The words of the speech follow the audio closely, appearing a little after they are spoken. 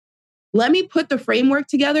let me put the framework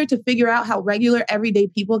together to figure out how regular, everyday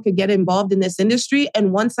people could get involved in this industry.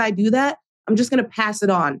 And once I do that, I'm just going to pass it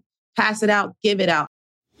on, pass it out, give it out.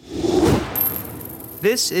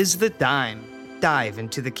 This is The Dime. Dive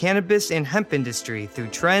into the cannabis and hemp industry through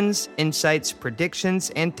trends, insights, predictions,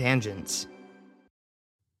 and tangents.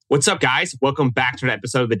 What's up, guys? Welcome back to an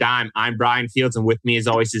episode of The Dime. I'm Brian Fields, and with me, as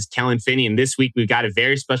always, is Kellen Finney. And this week, we've got a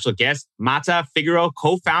very special guest, Matha, Figaro,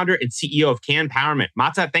 co-founder and CEO of CannPowerment.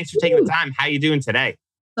 Matha, thanks for taking the time. How are you doing today?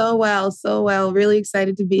 So well. Really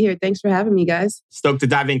excited to be here. Thanks for having me, guys. Stoked to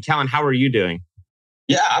dive in. Kellen, how are you doing?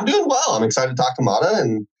 Yeah, I'm doing well. I'm excited to talk to Matha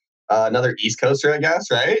and another East Coaster, I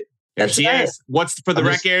guess, right? There she is. What's, for the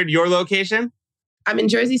record, your location? I'm in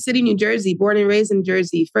Jersey City, New Jersey, born and raised in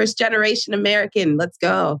Jersey. First generation American. Let's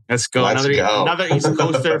go. Another East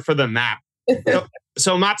Coaster for the map.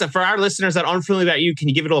 So Matha, for our listeners that aren't familiar about you, can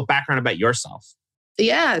you give a little background about yourself?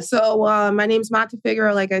 Yeah. So my name's Matha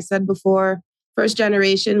Figaro, like I said before. First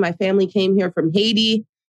generation. My family came here from Haiti.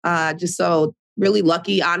 Just so really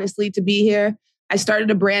lucky, honestly, to be here. I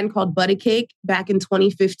started a brand called ButACake back in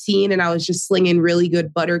 2015, and I was just slinging really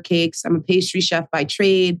good butter cakes. I'm a pastry chef by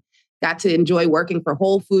trade. Got to enjoy working for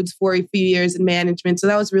Whole Foods for a few years in management. So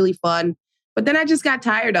that was really fun. But then I just got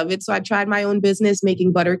tired of it. So I tried my own business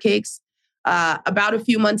making butter cakes. About a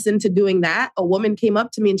few months into doing that, a woman came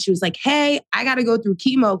up to me and she was like, "Hey, I got to go through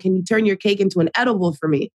chemo. Can you turn your cake into an edible for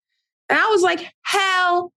me?" And I was like,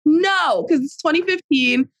 hell no, because it's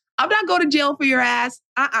 2015. I'm not going to jail for your ass.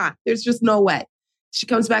 There's just no way. She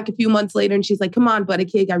comes back a few months later and she's like, "Come on,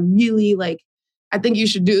 ButACake. I think you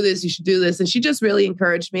should do this. You should do this." And she just really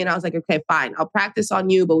encouraged me. And I was like, okay, fine. I'll practice on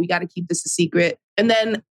you, but we got to keep this a secret. And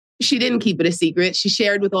then she didn't keep it a secret. She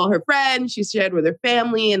shared with all her friends. She shared with her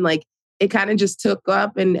family. And it kind of just took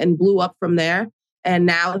up and blew up from there. And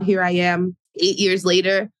now here I am 8 years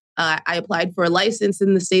later. I applied for a license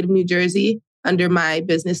in the state of New Jersey under my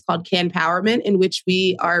business called CannPowerment, in which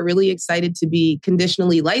we are really excited to be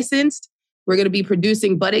conditionally licensed. We're going to be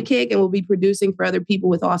producing ButACake, and we'll be producing for other people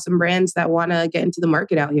with awesome brands that want to get into the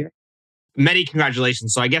market out here. Many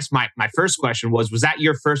congratulations. So I guess my first question was that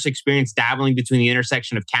your first experience dabbling between the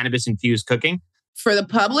intersection of cannabis-infused cooking? For the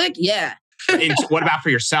public? Yeah. And what about for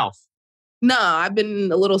yourself? No, I've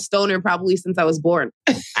been a little stoner probably since I was born.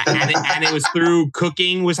 and it was through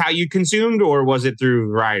cooking was how you consumed, or was it through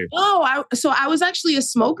variety? Oh, so I was actually a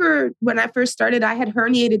smoker when I first started. I had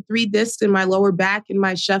herniated 3 discs in my lower back in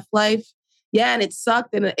my chef life. Yeah, and it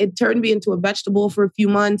sucked, and it turned me into a vegetable for a few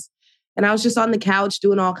months. And I was just on the couch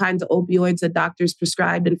doing all kinds of opioids that doctors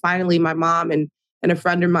prescribed. And finally, my mom and a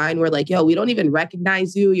friend of mine were like, "Yo, we don't even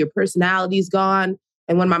recognize you. Your personality's gone."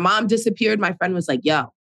 And when my mom disappeared, my friend was like,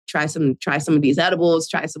 "Yo, try some of these edibles,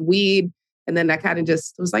 try some weed." And then I kind of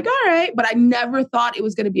just was like, all right. But I never thought it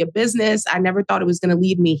was going to be a business. I never thought it was going to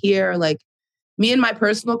lead me here. Like me and my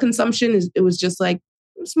personal consumption, it was just like,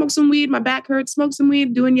 smoke some weed, my back hurts, smoke some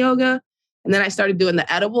weed, doing yoga. And then I started doing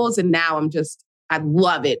the edibles. And now I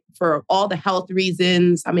love it for all the health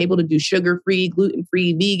reasons. I'm able to do sugar-free,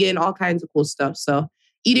 gluten-free, vegan, all kinds of cool stuff. So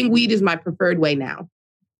eating weed is my preferred way now.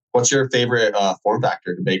 What's your favorite form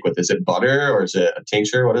factor to bake with? Is it butter or is it a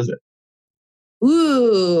tincture? What is it?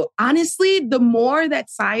 Ooh, honestly, the more that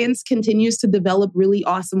science continues to develop really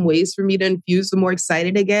awesome ways for me to infuse, the more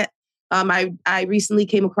excited I get. I recently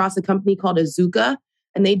came across a company called Azuka,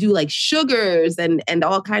 and they do like sugars and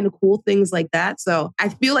all kind of cool things like that. So I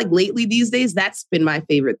feel like lately these days, that's been my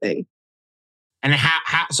favorite thing. And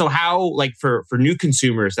how like for new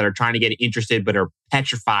consumers that are trying to get interested but are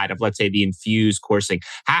petrified of, let's say, the infused coursing,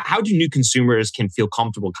 how do new consumers can feel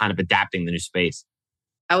comfortable kind of adapting the new space?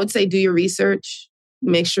 I would say do your research.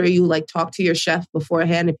 Make sure you talk to your chef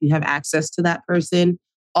beforehand if you have access to that person.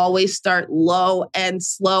 Always start low and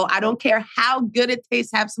slow. I don't care how good it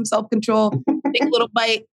tastes. Have some self-control. Take a little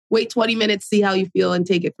bite. Wait 20 minutes. See how you feel and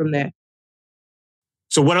take it from there.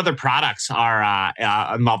 So what other products are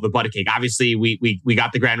involved with ButACake? Obviously, we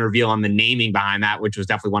got the grand reveal on the naming behind that, which was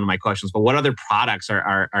definitely one of my questions. But what other products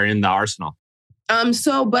are in the arsenal?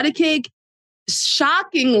 So ButACake,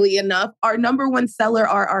 shockingly enough, our number one seller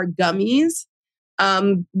are our gummies.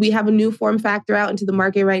 We have a new form factor out into the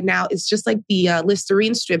market right now. It's just like the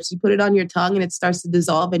Listerine strips. You put it on your tongue and it starts to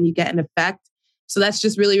dissolve and you get an effect. So that's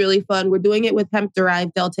just really, really fun. We're doing it with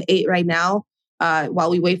hemp-derived Delta-8 right now while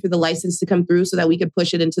we wait for the license to come through so that we could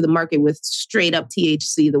push it into the market with straight up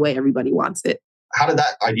THC the way everybody wants it. How did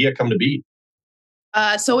that idea come to be?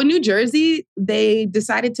 So in New Jersey, they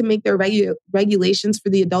decided to make their regulations for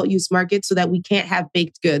the adult use market so that we can't have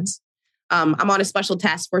baked goods. I'm on a special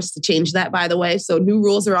task force to change that, by the way. So new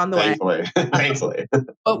rules are on the way. Thankfully.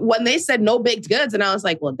 But when they said no baked goods, and I was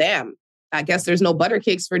like, well, damn, I guess there's no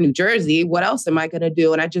ButACakes for New Jersey. What else am I going to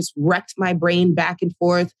do? And I just wrecked my brain back and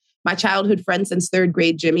forth. My childhood friend since third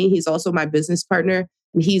grade, Jimmy, he's also my business partner.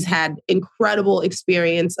 And he's had incredible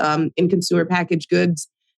experience in consumer packaged goods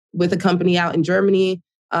with a company out in Germany.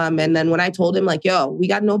 And then when I told him like, yo, we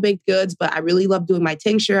got no baked goods, but I really love doing my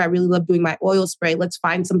tincture. I really love doing my oil spray. Let's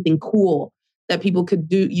find something cool that people could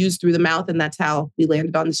use through the mouth. And that's how we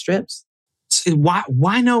landed on the strips. So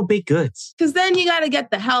why no baked goods? Because then you got to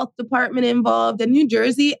get the health department involved. In New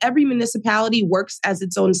Jersey, every municipality works as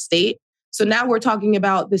its own state. So now we're talking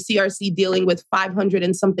about the CRC dealing with 500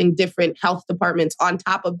 and something different health departments on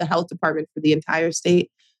top of the health department for the entire state.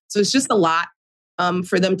 So it's just a lot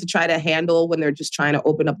for them to try to handle when they're just trying to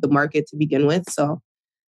open up the market to begin with. So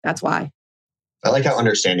that's why. I like how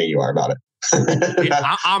understanding you are about it.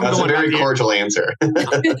 That's a very cordial answer. I'm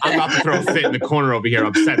about to throw a fit in the corner over here,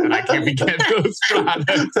 upset that I can't be getting those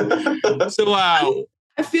products. So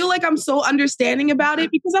I feel like I'm so understanding about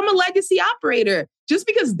it because I'm a legacy operator. Just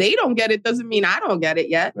because they don't get it doesn't mean I don't get it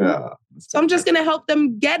yet. Yeah. So I'm just going to help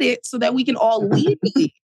them get it so that we can all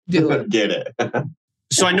legally do it. Get it.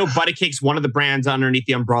 So I know ButACake's one of the brands underneath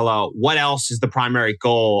the umbrella. What else is the primary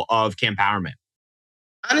goal of Campowerment?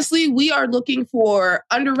 Honestly, we are looking for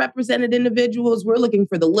underrepresented individuals. We're looking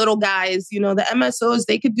for the little guys. You know, the MSOs,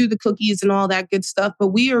 they could do the cookies and all that good stuff. But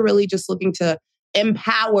we are really just looking to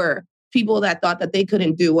empower people that thought that they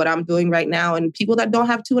couldn't do what I'm doing right now. And people that don't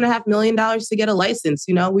have $2.5 million to get a license.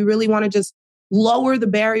 You know, we really want to just lower the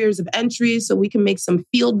barriers of entry so we can make some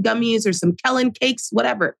field gummies or some Kellen cakes,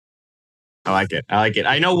 whatever. I like it.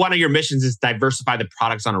 I know one of your missions is diversify the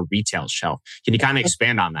products on a retail shelf. Can you kind of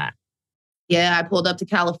expand on that? Yeah, I pulled up to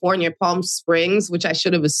California, Palm Springs, which I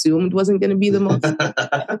should have assumed wasn't going to be the most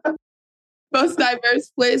diverse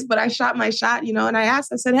place. But I shot my shot, you know, and I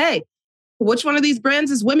said, hey, which one of these brands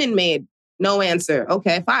is women made? No answer.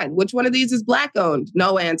 Okay, fine. Which one of these is Black owned?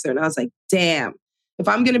 No answer. And I was like, damn, if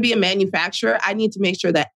I'm going to be a manufacturer, I need to make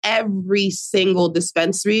sure that every single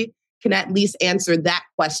dispensary can at least answer that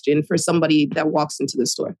question for somebody that walks into the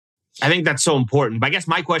store. I think that's so important. But I guess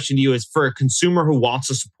my question to you is for a consumer who wants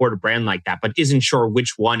to support a brand like that, but isn't sure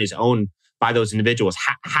which one is owned by those individuals,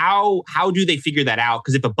 how do they figure that out?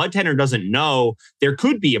 Because if a bud tender doesn't know, there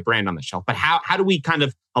could be a brand on the shelf, but how do we kind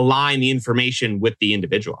of align the information with the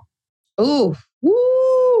individual? Ooh,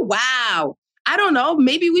 woo, wow. I don't know.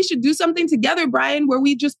 Maybe we should do something together, Brian, where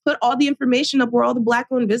we just put all the information up where all the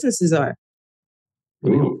Black-owned businesses are.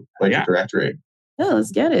 Ooh, like a directory. Yeah,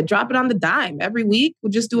 let's get it. Drop it on the dime. Every week,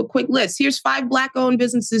 we'll just do a quick list. Here's 5 Black-owned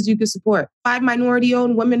businesses you can support. 5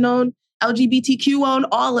 minority-owned, women-owned, LGBTQ-owned,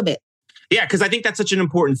 all of it. Yeah, because I think that's such an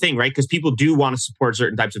important thing, right? Because people do want to support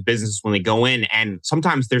certain types of businesses when they go in. And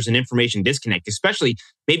sometimes there's an information disconnect, especially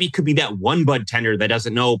maybe it could be that one bud tender that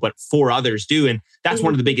doesn't know, but 4 others do. And that's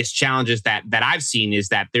one of the biggest challenges that I've seen is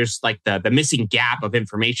that there's like the missing gap of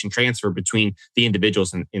information transfer between the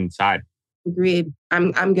individuals inside. Agreed.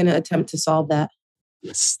 I'm going to attempt to solve that.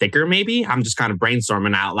 A sticker, maybe? I'm just kind of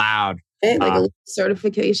brainstorming out loud. Like a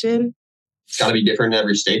certification. It's got to be different in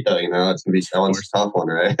every state, though. You know, it's going to be that one's a tough one,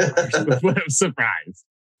 right? What a surprise.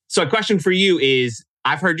 So a question for you is,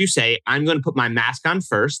 I've heard you say, I'm going to put my mask on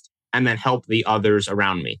first and then help the others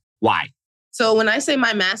around me. Why? So when I say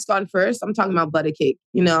my mask on first, I'm talking about ButACake.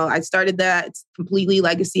 You know, I started that. It's completely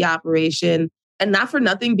legacy operation. And not for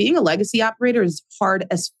nothing, being a legacy operator is hard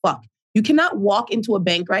as fuck. You cannot walk into a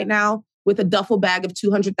bank right now with a duffel bag of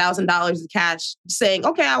 $200,000 of cash saying,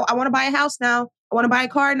 okay, I want to buy a house now. I want to buy a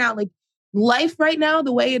car now. Like life right now,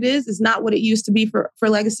 the way it is not what it used to be for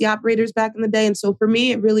legacy operators back in the day. And so for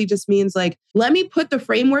me, it really just means like, let me put the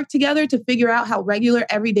framework together to figure out how regular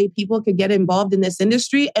everyday people could get involved in this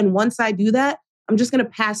industry. And once I do that, I'm just going to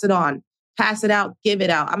pass it on, pass it out, give it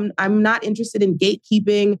out. I'm not interested in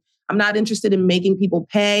gatekeeping. I'm not interested in making people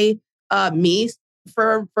pay me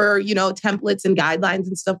for you know, templates and guidelines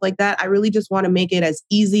and stuff like that. I really just want to make it as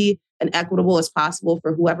easy and equitable as possible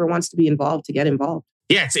for whoever wants to be involved to get involved.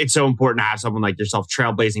 Yeah, it's so important to have someone like yourself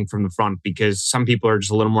trailblazing from the front because some people are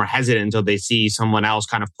just a little more hesitant until they see someone else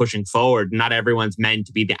kind of pushing forward. Not everyone's meant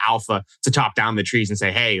to be the alpha to top down the trees and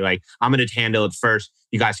say, hey, like I'm going to handle it first.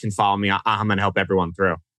 You guys can follow me. I'm going to help everyone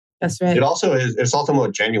through. That's right. It also is, it's also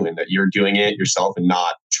more genuine that you're doing it yourself and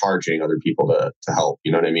not charging other people to help.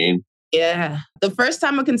 You know what I mean? Yeah. The first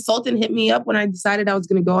time a consultant hit me up when I decided I was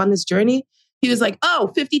going to go on this journey, he was like,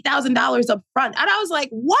 oh, $50,000 up front. And I was like,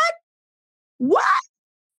 what?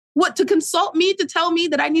 What, to consult me, to tell me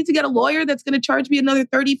that I need to get a lawyer that's going to charge me another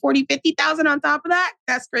 30, 40, 50,000 on top of that?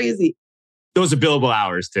 That's crazy. Those are billable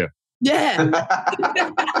hours too. Yeah.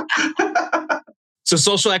 So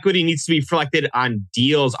social equity needs to be reflected on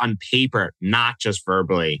deals on paper, not just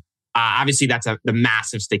verbally. Obviously, that's the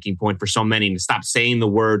massive sticking point for so many to stop saying the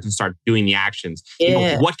words and start doing the actions.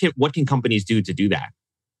 Yeah. What can companies do to do that?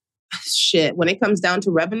 Shit. When it comes down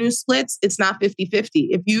to revenue splits, it's not 50-50.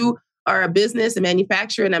 If you are a business, a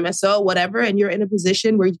manufacturer, an MSO, whatever, and you're in a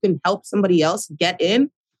position where you can help somebody else get in,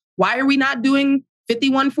 why are we not doing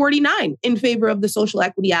 51-49 in favor of the social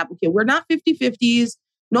equity applicant? We're not 50-50s.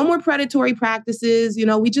 No more predatory practices.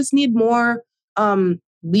 We just need more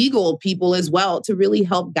legal people as well to really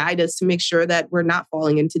help guide us to make sure that we're not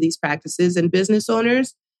falling into these practices. And business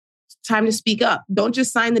owners, it's time to speak up. Don't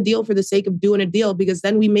just sign the deal for the sake of doing a deal, because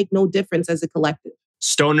then we make no difference as a collective.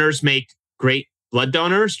 Stoners make great blood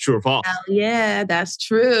donors, true or false? Hell yeah, that's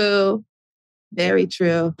true. Very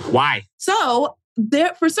true. Why? So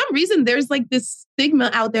for some reason, there's like this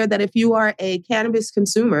stigma out there that if you are a cannabis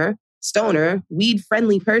consumer, stoner,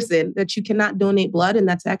 weed-friendly person, that you cannot donate blood. And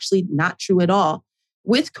that's actually not true at all.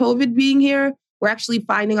 With COVID being here, we're actually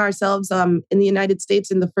finding ourselves in the United States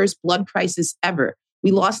in the first blood crisis ever. We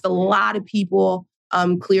lost a lot of people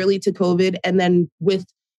clearly to COVID. And then with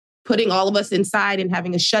putting all of us inside and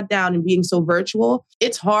having a shutdown and being so virtual,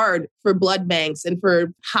 it's hard for blood banks and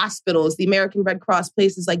for hospitals, the American Red Cross,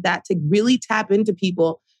 places like that, to really tap into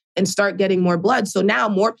people and start getting more blood. So now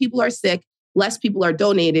more people are sick, less people are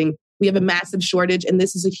donating. We have a massive shortage. And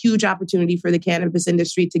this is a huge opportunity for the cannabis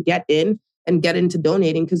industry to get in and get into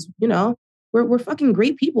donating, because, we're fucking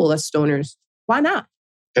great people as stoners. Why not?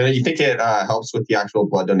 And you think it helps with the actual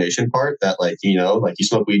blood donation part that, you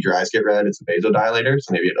smoke weed, your eyes get red, it's a vasodilator.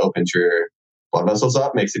 So maybe it opens your blood vessels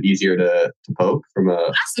up, makes it easier to poke from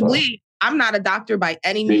a... Possibly. I'm not a doctor by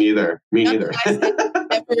any means. Me neither.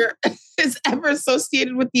 Is ever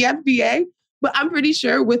associated with the FDA. But I'm pretty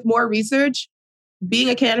sure with more research, being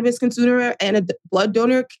a cannabis consumer and a blood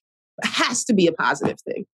donor has to be a positive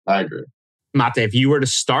thing. I agree. Matha, if you were to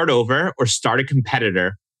start over or start a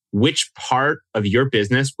competitor, which part of your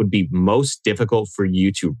business would be most difficult for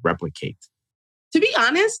you to replicate? To be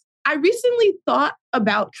honest, I recently thought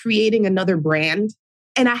about creating another brand,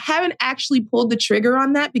 and I haven't actually pulled the trigger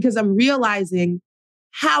on that because I'm realizing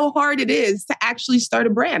how hard it is to actually start a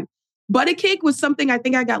brand. ButACake was something I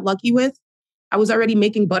think I got lucky with. I was already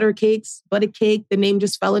making butter cakes, ButACake. The name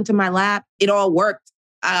just fell into my lap. It all worked.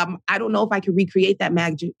 I don't know if I could recreate that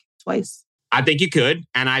magic twice. I think you could.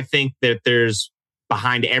 And I think that there's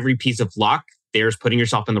behind every piece of luck, there's putting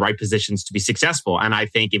yourself in the right positions to be successful. And I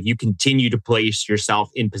think if you continue to place yourself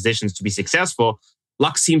in positions to be successful,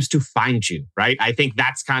 luck seems to find you, right? I think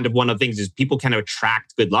that's kind of one of the things is people can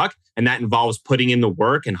attract good luck. And that involves putting in the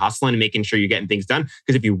work and hustling and making sure you're getting things done.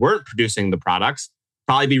 Because if you weren't producing the products,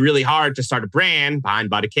 probably be really hard to start a brand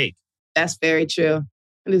behind ButACake. That's very true.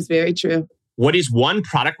 It is very true. What is one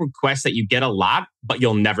product request that you get a lot, but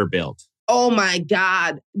you'll never build? Oh my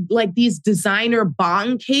God. Like these designer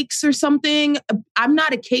bong cakes or something. I'm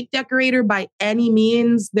not a cake decorator by any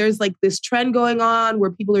means. There's like this trend going on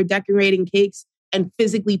where people are decorating cakes and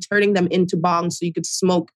physically turning them into bongs so you could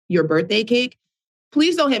smoke your birthday cake.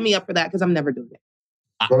 Please don't hit me up for that because I'm never doing it.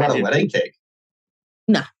 What about a wedding cake?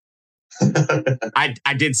 No.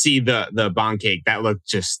 I did see the bong cake. That looked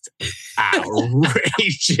just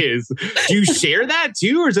outrageous. Do you share that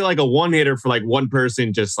too? Or is it like a one hitter for like one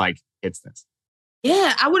person just like hits this?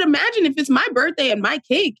 Yeah, I would imagine if it's my birthday and my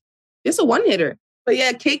cake, it's a one hitter. But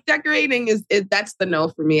yeah, cake decorating that's the no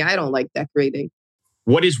for me. I don't like decorating.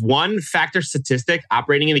 What is one factor statistic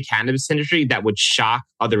operating in the cannabis industry that would shock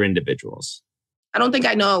other individuals? I don't think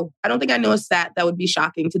I know a stat that would be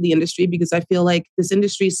shocking to the industry because I feel like this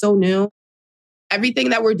industry is so new. Everything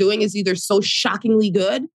that we're doing is either so shockingly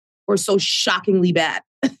good or so shockingly bad.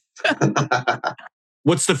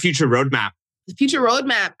 What's the future roadmap? The future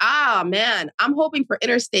roadmap? Man, I'm hoping for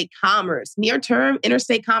interstate commerce. Near term,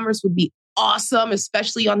 interstate commerce would be awesome,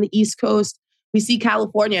 especially on the East Coast. We see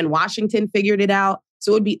California and Washington figured it out.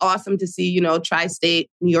 So it would be awesome to see, tri-state,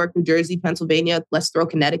 New York, New Jersey, Pennsylvania. Let's throw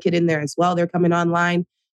Connecticut in there as well. They're coming online.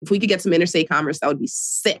 If we could get some interstate commerce, that would be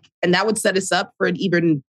sick. And that would set us up for an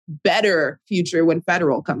even better future when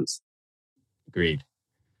federal comes. Agreed.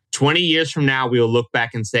 20 years from now, we will look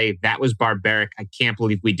back and say, that was barbaric. I can't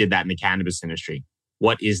believe we did that in the cannabis industry.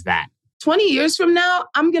 What is that? 20 years from now,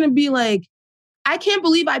 I'm going to be like, I can't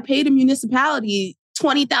believe I paid a municipality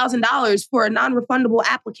 $20,000 for a non-refundable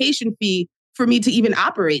application fee for me to even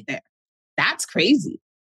operate there. That's crazy.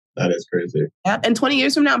 That is crazy. Yep. And 20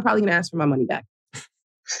 years from now, I'm probably going to ask for my money back.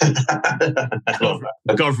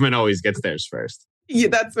 The government always gets theirs first. Yeah,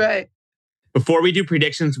 that's right. Before we do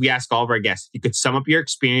predictions, we ask all of our guests, if you could sum up your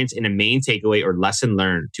experience in a main takeaway or lesson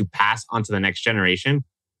learned to pass on to the next generation,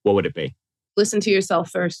 what would it be? Listen to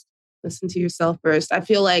yourself first. Listen to yourself first. I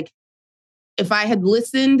feel like if I had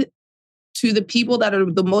listened to the people that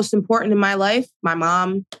are the most important in my life, my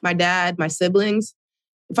mom, my dad, my siblings,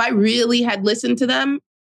 if I really had listened to them,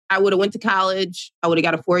 I would have went to college. I would have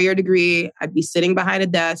got a 4-year degree. I'd be sitting behind a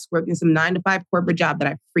desk working some 9-to-5 corporate job that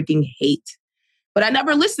I freaking hate. But I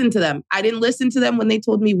never listened to them. I didn't listen to them when they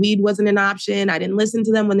told me weed wasn't an option. I didn't listen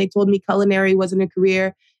to them when they told me culinary wasn't a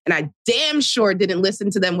career. And I damn sure didn't listen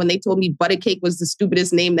to them when they told me ButACake was the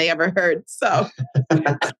stupidest name they ever heard. So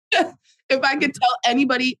if I could tell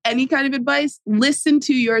anybody any kind of advice, listen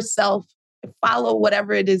to yourself. Follow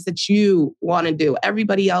whatever it is that you want to do.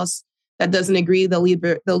 Everybody else that doesn't agree, they'll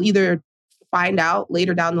either find out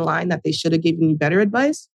later down the line that they should have given you better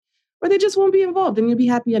advice, or they just won't be involved and you'll be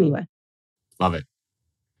happy anyway. Love it.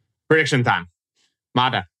 Prediction time.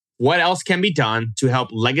 Matha, what else can be done to help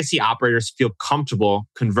legacy operators feel comfortable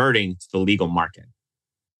converting to the legal market?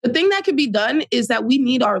 The thing that could be done is that we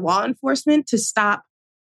need our law enforcement to stop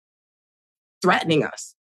threatening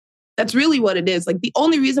us. That's really what it is. Like, the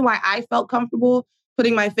only reason why I felt comfortable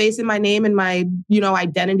putting my face and my name and my,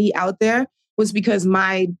 identity out there was because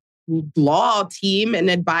my law team and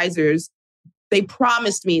advisors, they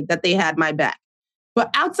promised me that they had my back. But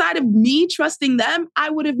outside of me trusting them, I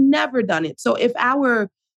would have never done it. So if our,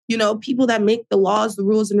 people that make the laws, the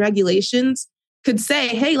rules and regulations could say,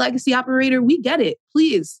 hey, legacy operator, we get it.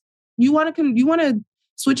 Please, you want to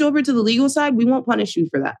switch over to the legal side? We won't punish you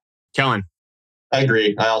for that. Kellen. I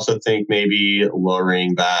agree. I also think maybe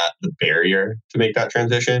lowering the barrier to make that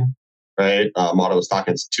transition, right? Matha was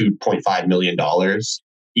talking, it's $2.5 million.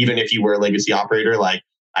 Even if you were a legacy operator, like,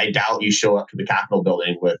 I doubt you show up to the Capitol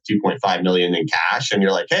building with $2.5 million in cash and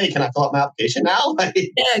you're like, hey, can I fill out my application now? Like,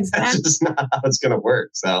 yeah, exactly. That's just not how it's going to work.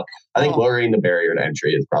 So I think lowering the barrier to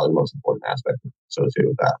entry is probably the most important aspect associated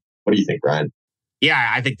with that. What do you think, Ryan?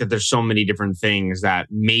 Yeah, I think that there's so many different things that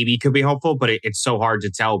maybe could be helpful, but it's so hard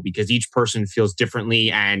to tell because each person feels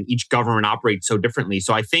differently and each government operates so differently.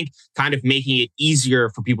 So I think kind of making it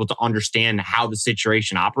easier for people to understand how the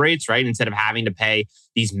situation operates, right? Instead of having to pay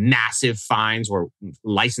these massive fines or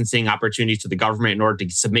licensing opportunities to the government in order to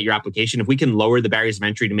submit your application. If we can lower the barriers of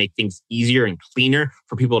entry to make things easier and cleaner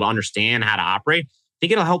for people to understand how to operate, I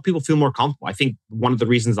think it'll help people feel more comfortable. I think one of the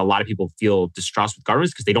reasons a lot of people feel distrust with governments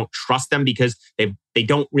is because they don't trust them because they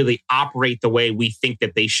don't really operate the way we think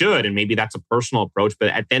that they should. And maybe that's a personal approach. But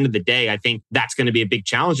at the end of the day, I think that's going to be a big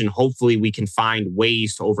challenge. And hopefully we can find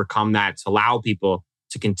ways to overcome that, to allow people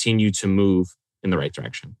to continue to move in the right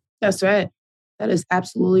direction. That's right. That is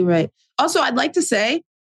absolutely right. Also, I'd like to say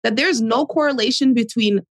that there's no correlation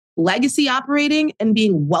between legacy operating and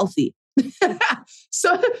being wealthy.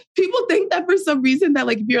 So people think that for some reason that,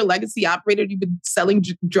 like, if you're a legacy operator, you've been selling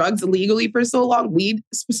drugs illegally for so long, weed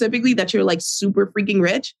specifically, that you're like super freaking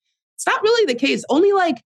rich. It's not really the case. Only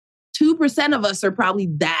like 2% of us are probably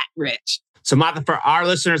that rich. So Matha, for our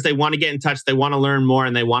listeners, they want to get in touch, they want to learn more,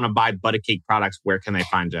 and they want to buy ButACake products. Where can they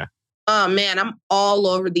find you? Oh man, I'm all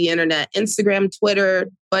over the internet. Instagram, Twitter,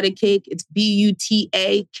 ButACake. It's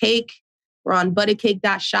BUTA cake. We're on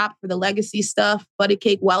ButACake.shop for the legacy stuff,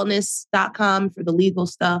 ButACakeWellness.com for the legal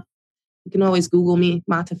stuff. You can always Google me,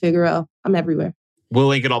 Matha Figaro. I'm everywhere. We'll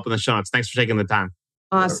link it up in the show notes. Thanks for taking the time.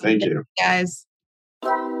 Awesome. Thank you, guys.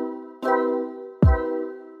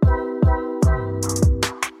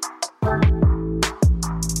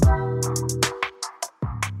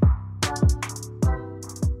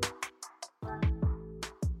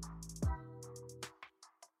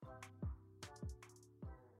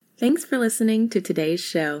 Thanks for listening to today's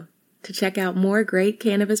show. To check out more great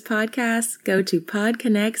cannabis podcasts, go to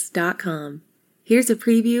podconnects.com. Here's a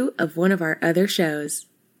preview of one of our other shows.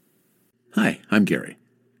 Hi, I'm Gary,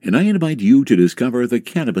 and I invite you to discover the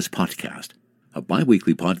Cannabis Podcast, a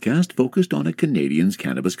bi-weekly podcast focused on a Canadian's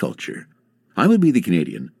cannabis culture. I would be the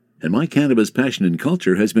Canadian, and my cannabis passion and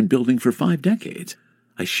culture has been building for 5 decades.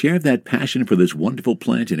 I share that passion for this wonderful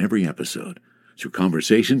plant in every episode, through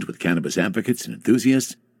conversations with cannabis advocates and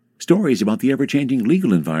enthusiasts, stories about the ever-changing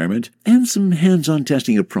legal environment, and some hands-on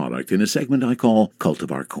testing of product in a segment I call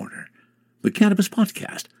Cultivar Corner. The Cannabis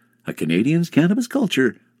Podcast, a Canadian's cannabis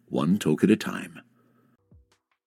culture, one toke at a time.